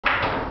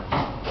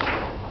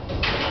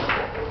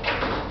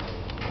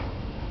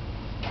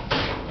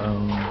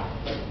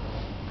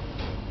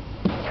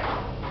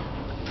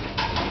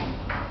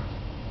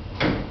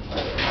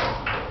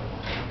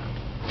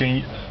Can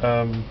you,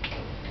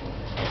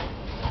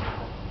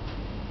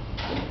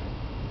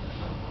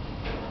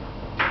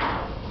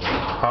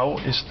 how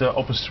is the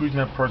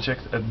OpenStreetMap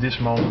project at this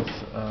moment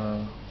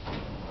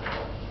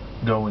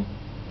going?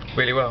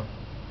 Really well.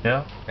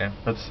 Yeah? Yeah.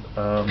 But,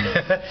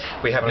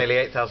 we have nearly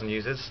 8,000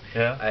 users.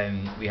 Yeah.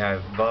 We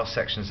have vast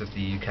sections of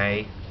the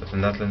UK, of the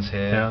Netherlands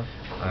here. Yeah.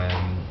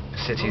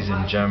 Cities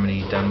in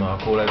Germany,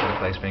 Denmark, all over the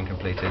place being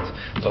completed.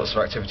 Lots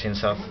of activity in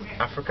South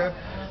Africa.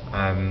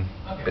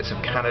 Bits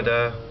of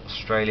Canada,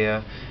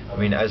 Australia. I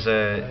mean, as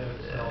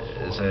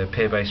a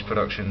peer-based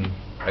production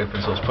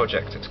open source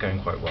project, it's going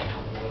quite well.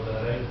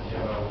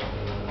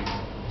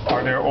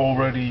 Are there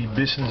already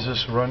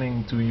businesses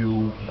running to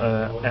you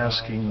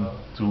asking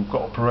to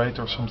cooperate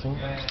or something?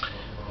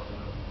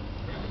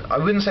 I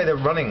wouldn't say they're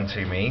running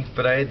to me,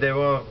 but there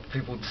are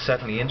people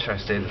certainly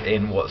interested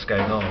in what's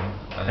going on.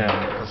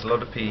 Because a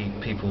lot of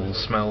people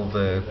smell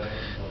the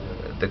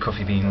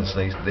coffee beans,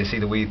 they see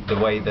the way the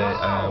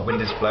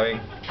wind is blowing,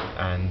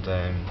 and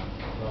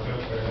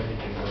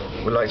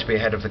we'd like to be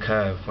ahead of the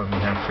curve when we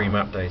have free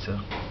map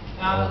data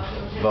of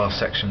vast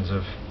sections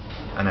of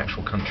an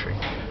actual country.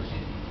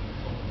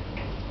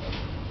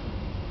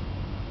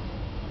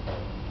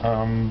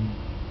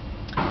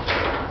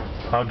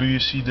 How do you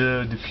see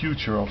the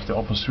future of the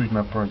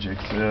OpenStreetMap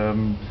project?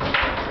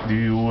 Do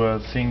you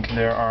think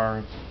there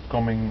are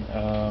coming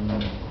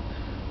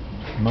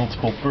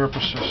multiple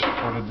purposes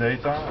for the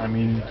data? I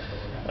mean,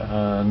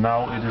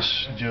 now it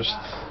is just,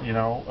 you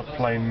know, a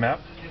plain map,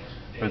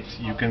 but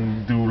you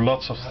can do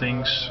lots of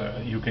things.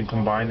 You can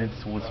combine it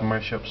with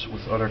mashups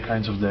with other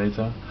kinds of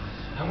data.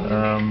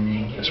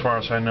 As far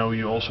as I know,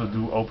 you also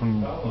do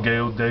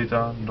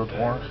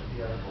opengeodata.org.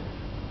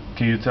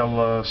 Can you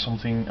tell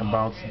something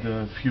about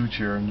the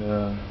future?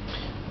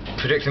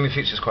 Predicting the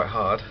future is quite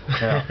hard,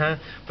 yeah.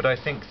 But I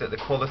think that the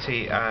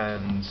quality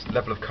and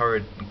level of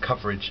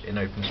coverage in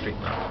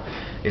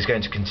OpenStreetMap is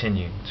going to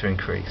continue to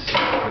increase.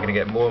 We're going to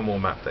get more and more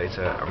map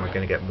data, and we're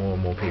going to get more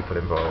and more people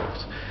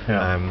involved.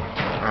 Yeah.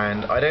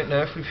 And I don't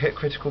know if we've hit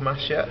critical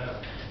mass yet.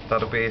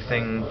 That'll be a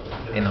thing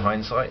in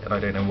hindsight, and I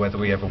don't know whether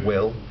we ever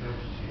will,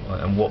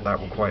 and what that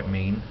will quite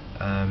mean.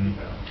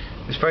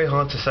 It's very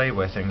hard to say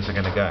where things are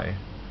going to go.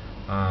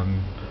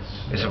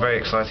 It's a very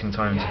exciting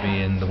time to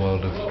be in the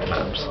world of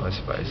maps, I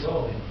suppose.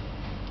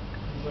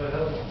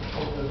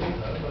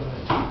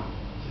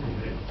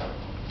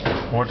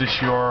 What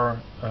is your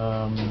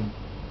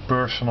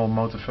personal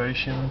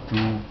motivation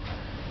to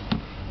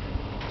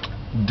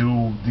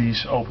do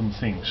these open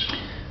things?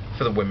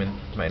 For the women,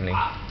 mainly.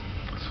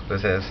 That's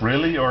what it is.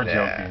 Really, or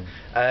yeah.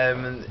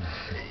 joking?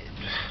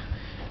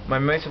 My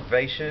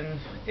motivation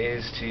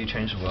is to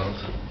change the world,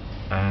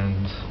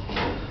 and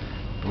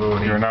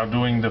you're now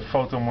doing the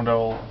photo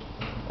model,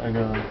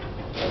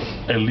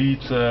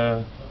 elite.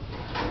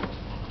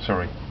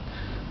 Sorry,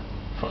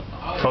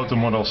 photo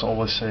models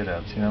always say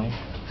that, you know,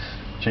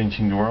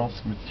 changing the world.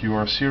 But you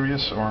are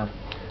serious, or?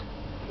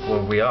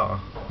 Well, we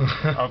are.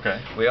 Okay.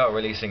 We are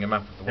releasing a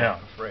map of the world,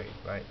 yeah, for free,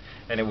 right?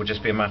 And it will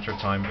just be a matter of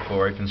time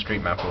before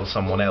OpenStreetMap or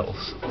someone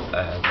else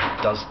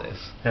does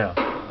this. Yeah.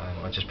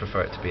 I just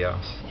prefer it to be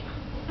us.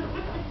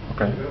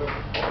 Okay.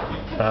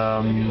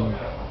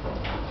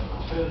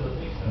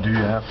 Do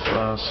you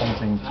have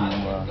something to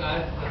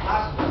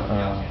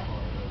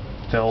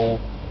tell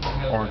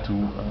or to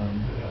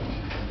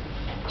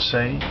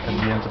say at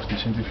the end of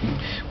this interview?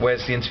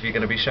 Where's the interview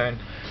going to be shown?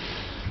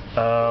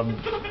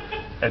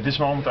 At this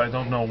moment I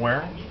don't know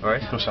where, right,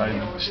 because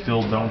I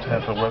still don't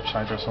have a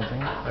website or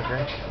something.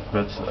 Okay.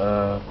 But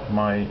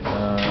my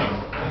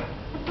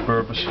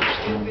purpose is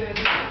to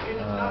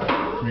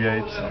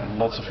create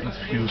lots of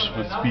interviews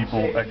with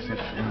people active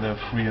in the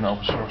free and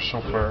open source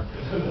software,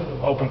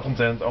 open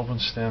content, open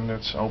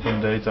standards, open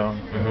data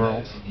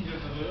world,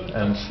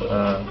 and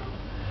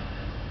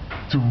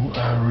to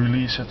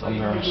release it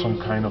under some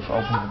kind of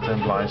open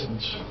content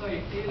license.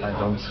 I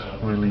don't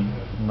really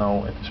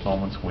know at this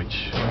moment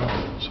which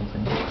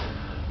something,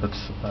 but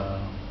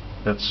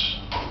that's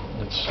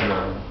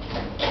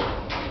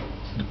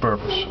the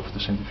purpose of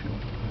this interview.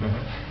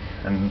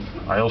 And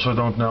I also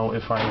don't know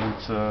if I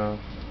would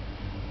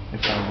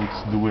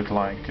do it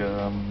like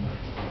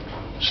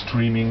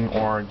streaming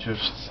or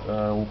just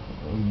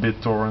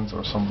BitTorrent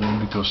or something,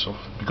 because of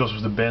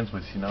the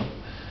bandwidth, you know.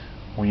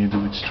 When you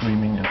do it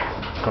streaming, it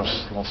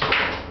costs lots of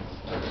bandwidth.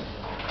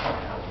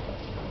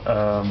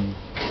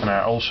 And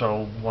I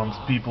also want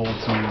people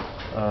to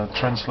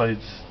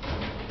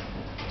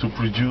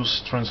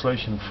produce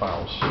translation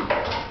files,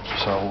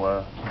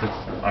 so that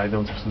I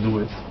don't have to do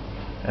it,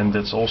 and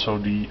that's also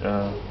the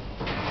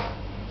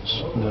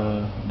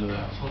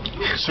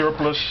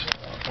surplus.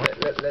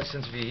 Let's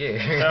interview you.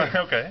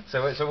 Okay.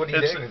 So what are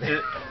you doing with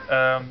it?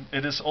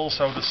 It is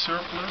also the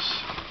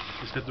surplus.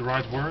 Is that the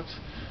right word?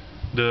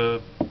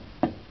 The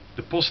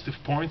positive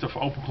point of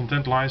open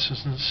content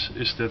licenses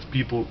is that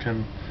people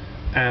can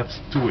add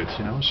to it,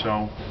 you know.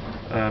 So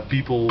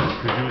people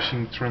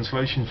producing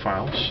translation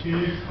files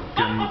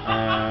can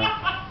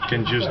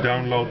can just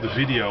download the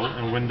video,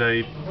 and when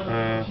they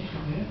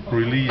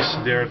release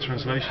their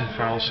translation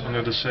files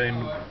under the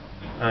same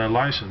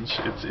license,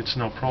 it's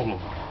no problem.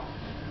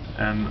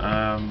 And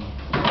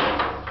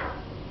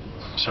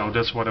so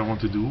that's what I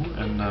want to do,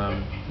 and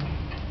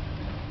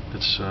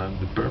that's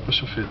the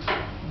purpose of it.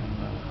 And,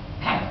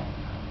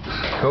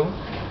 cool.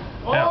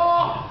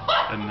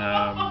 Yeah, and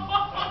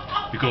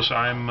because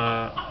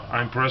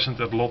I'm present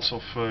at lots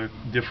of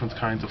different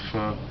kind of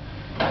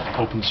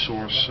open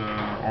source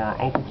or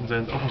open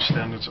content, open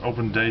standards,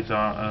 open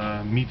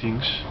data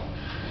meetings,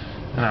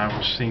 and I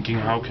was thinking,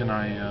 how can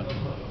I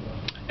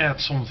add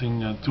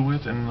something to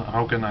it, and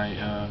how can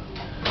I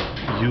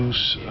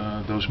use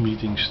those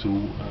meetings to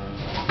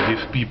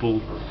give people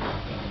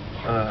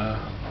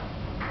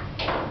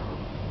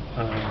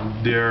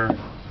their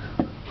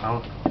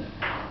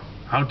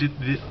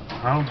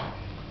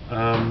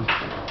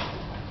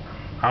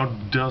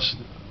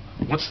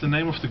what's the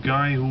name of the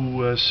guy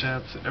who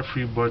said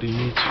everybody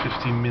needs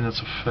 15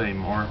 minutes of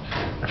fame, or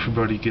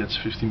everybody gets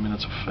 15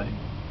 minutes of fame?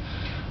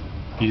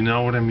 You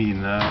know what I mean?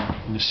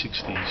 In the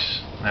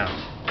 60s.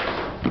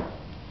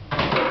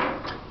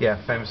 Yeah,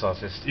 famous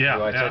artist.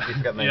 Yeah, I totally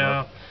forget the name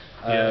of.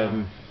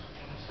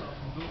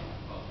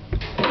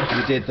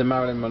 You did the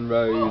Marilyn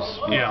Monroe's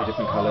with the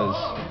different colours.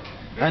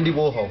 Andy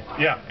Warhol.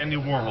 Yeah, Andy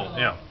Warhol.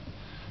 Yeah.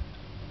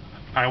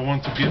 I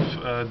want to give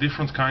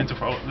different kinds of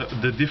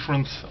the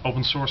different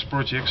open source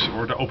projects,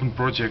 or the open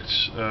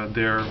projects,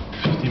 their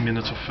 15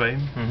 minutes of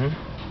fame.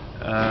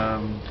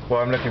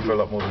 Well, I'm looking for a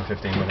lot more than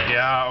 15 minutes.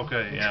 Yeah.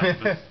 Okay. Yeah.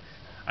 But,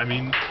 I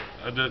mean,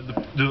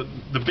 the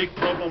big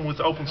problem with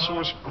open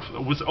source,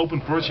 with open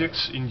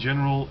projects in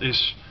general,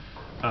 is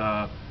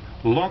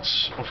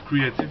lots of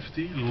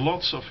creativity,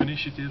 lots of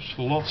initiatives,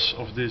 lots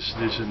of this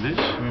and this.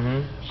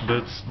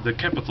 But the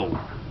capital,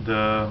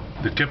 the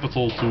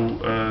capital to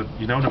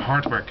the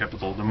hardware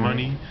capital, the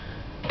money,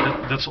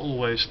 that's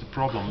always the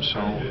problem. So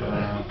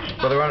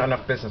well, there aren't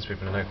enough business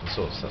people in open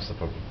source. That's the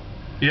problem.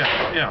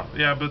 Yeah.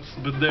 But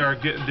they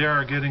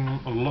are getting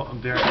a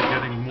lot. They are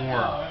getting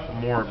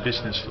more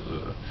business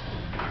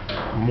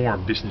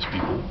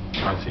people,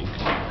 I think,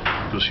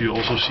 because you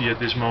also see at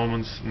this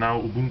moment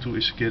now Ubuntu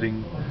is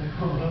getting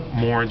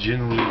more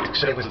generally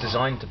accepted. But it was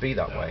designed to be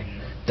that way.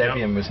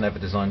 Debian was never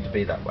designed to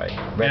be that way.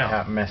 Red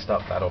Hat messed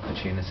up that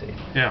opportunity.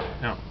 Yeah.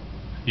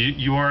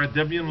 You are a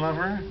Debian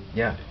lover?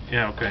 Yeah.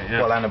 Yeah. Okay.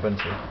 Yeah. Well, and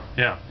Ubuntu.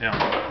 Yeah.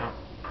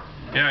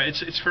 Yeah,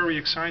 it's very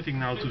exciting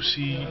now to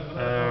see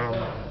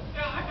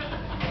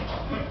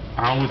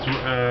how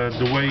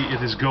the way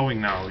it is going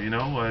now.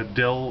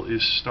 Dell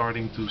is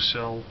starting to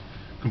sell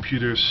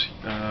computers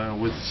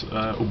with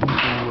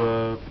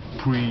Ubuntu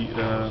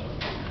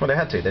well, they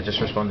had to. They're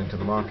just responding to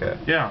the market.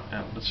 Yeah,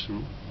 that's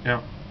true.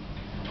 Yeah.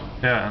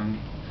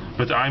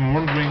 But I'm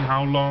wondering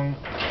how long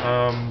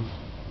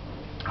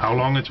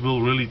it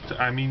will really.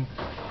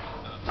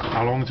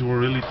 How long it will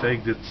really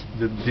take that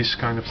this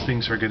kind of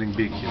things are getting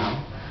big.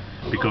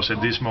 Because at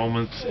this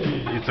moment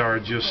it's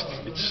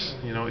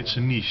a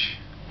niche,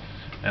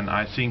 and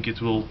I think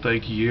it will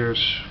take years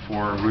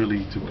for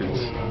really to get.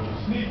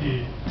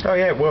 Oh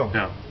yeah, it will.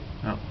 Yeah.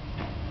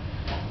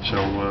 So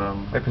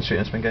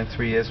OpenStreetMap's been going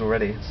 3 years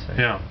already. So.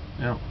 Yeah.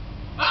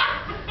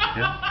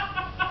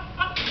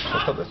 Shall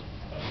I stop this?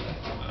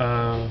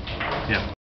 Yeah.